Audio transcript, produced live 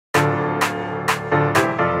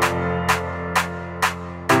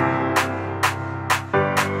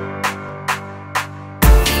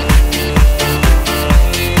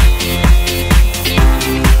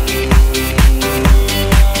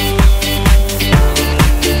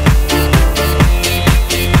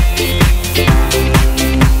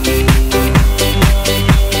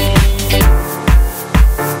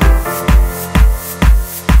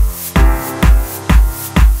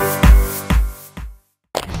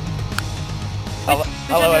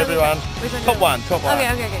Hello everyone. Top one.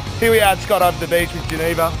 Okay. Here we are at Skydive the beach with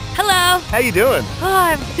Geneva. Hello. How you doing? Oh,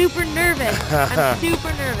 I'm super nervous. I'm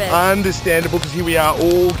super nervous. Understandable, because here we are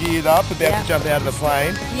all geared up, about to jump out of the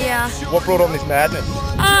plane. Yeah. What brought on this madness?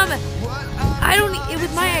 It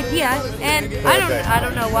was my idea, and I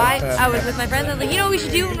don't know why. I was with my friends. I was like, you know what we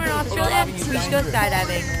should do when we're in Australia? We should go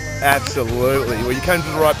skydiving. Absolutely. Well, you came to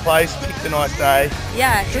the right place, picked a nice day.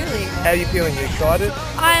 Yeah, truly. How are you feeling? You excited?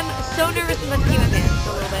 I'm so nervous about peeing my pants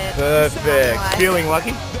a little bit. Perfect. Feeling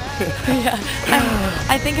lucky? Yeah.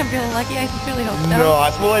 I think I'm feeling lucky. I really hope so.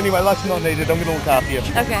 Nice. Well, anyway, luck's not needed. I'm going to look after you.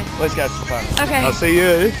 Okay. Let's go have some fun. Okay. I'll see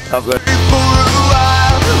you up there.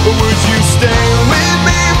 Would you stay with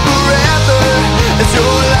me forever as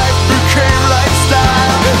your life became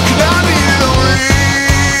lifestyle? Can I be lonely?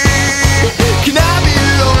 Can I be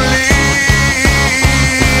lonely?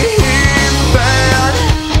 Man?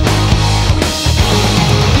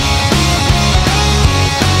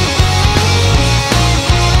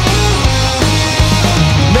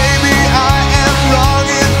 Maybe I am wrong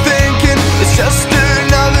in thinking it's just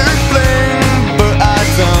another fling, but I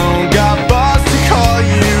don't got balls to call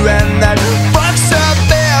you, and that fucks up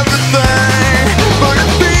everything. But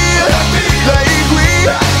it feels like we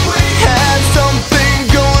had something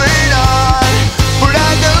going on, but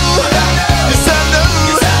I know, yes I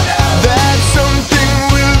know, that something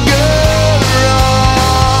will go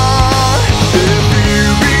wrong if you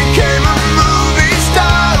became a movie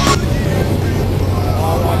star.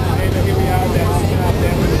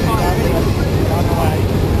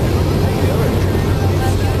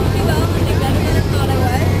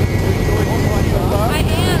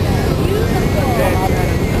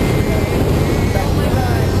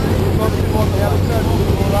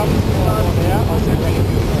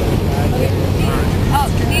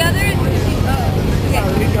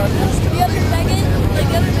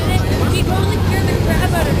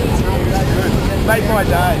 Made my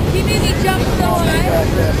day. He made me jump so high.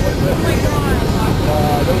 Oh my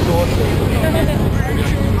god. That was awesome.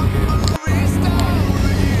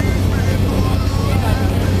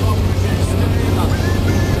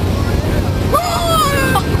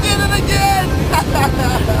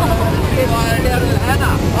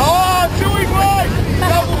 Oh, chewy boy!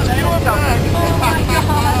 Double chew of that. Oh my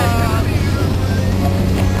god.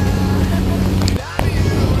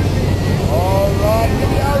 Alright, here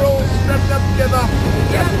we are all strapped up together.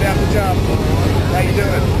 Just about to jump. How you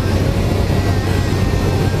doing?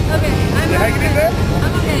 Okay, You hanging in there?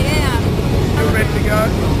 I'm okay, yeah. You ready to go?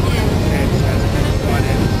 Yeah. Fantastic. Right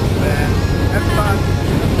in. There. Have fun.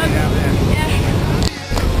 See you out there. Yeah.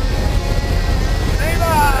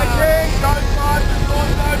 Geneva! Again, go fast, the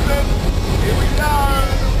door's open. Here we go.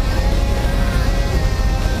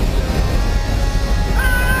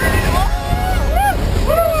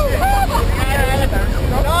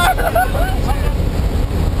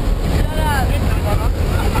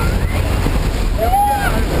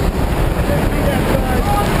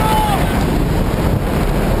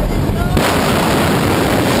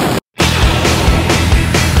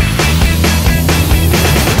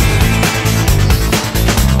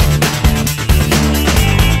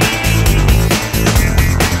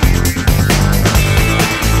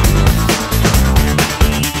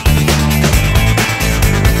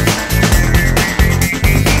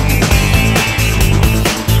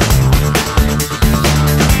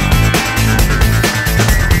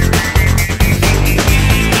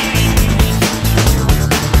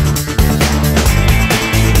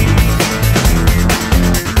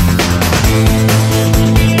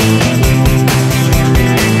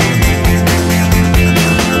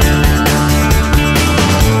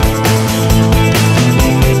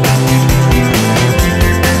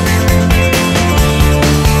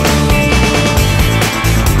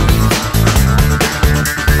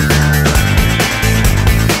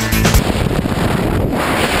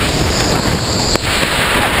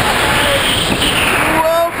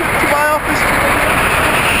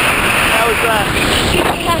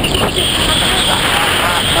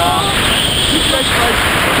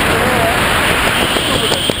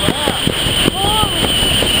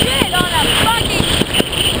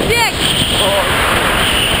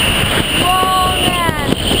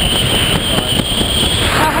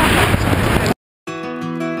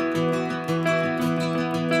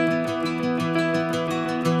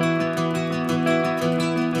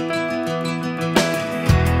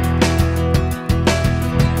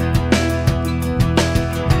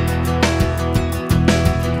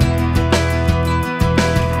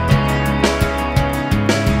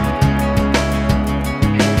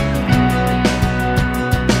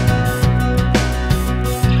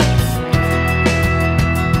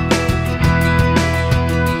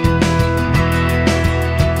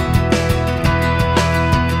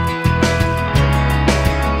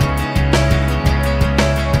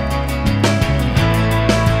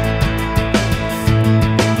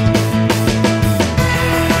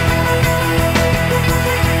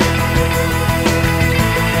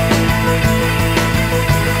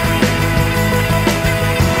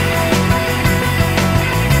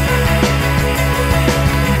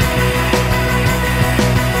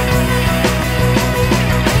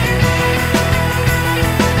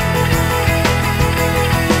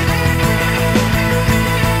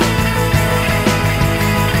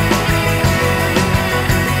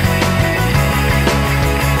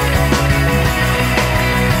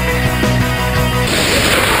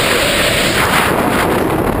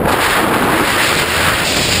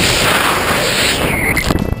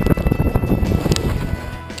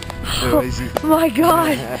 my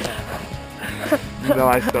god.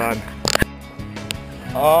 Nice one.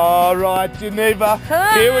 Alright, Geneva.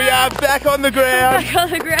 Here we are, back on the ground. Back on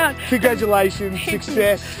the ground. Congratulations,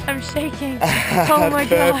 success. I'm shaking. Oh my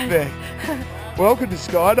god. Perfect. Welcome to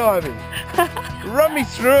skydiving. Run me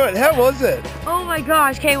through it. How was it? Oh my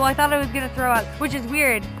gosh. Okay, well I thought I was gonna throw up, which is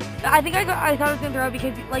weird. I thought I was gonna throw up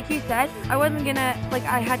because, like you said, I wasn't gonna, like,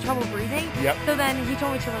 I had trouble breathing. Yep. So then he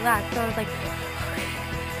told me to relax. So I was like,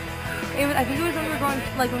 I think it was when we were going,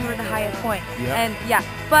 like, when we were at the highest point. Yep. And yeah,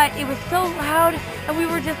 but it was so loud, and we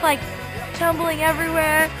were just like tumbling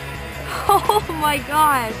everywhere. Oh my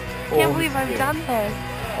gosh! Can't believe I've done this.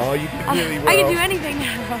 Oh, you did really well. I can do anything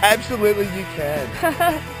now. Absolutely, you can.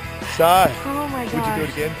 So, oh my gosh. would you do it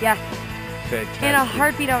again? Yeah. Fantastic. In a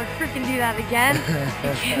heartbeat, I would freaking do that again.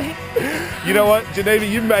 You know what, Geneva,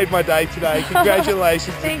 you made my day today.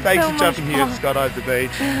 Congratulations. Thanks Thanks so for jumping much. here at Skydive the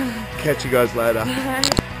beach. Catch you guys later.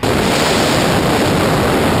 Congratulations.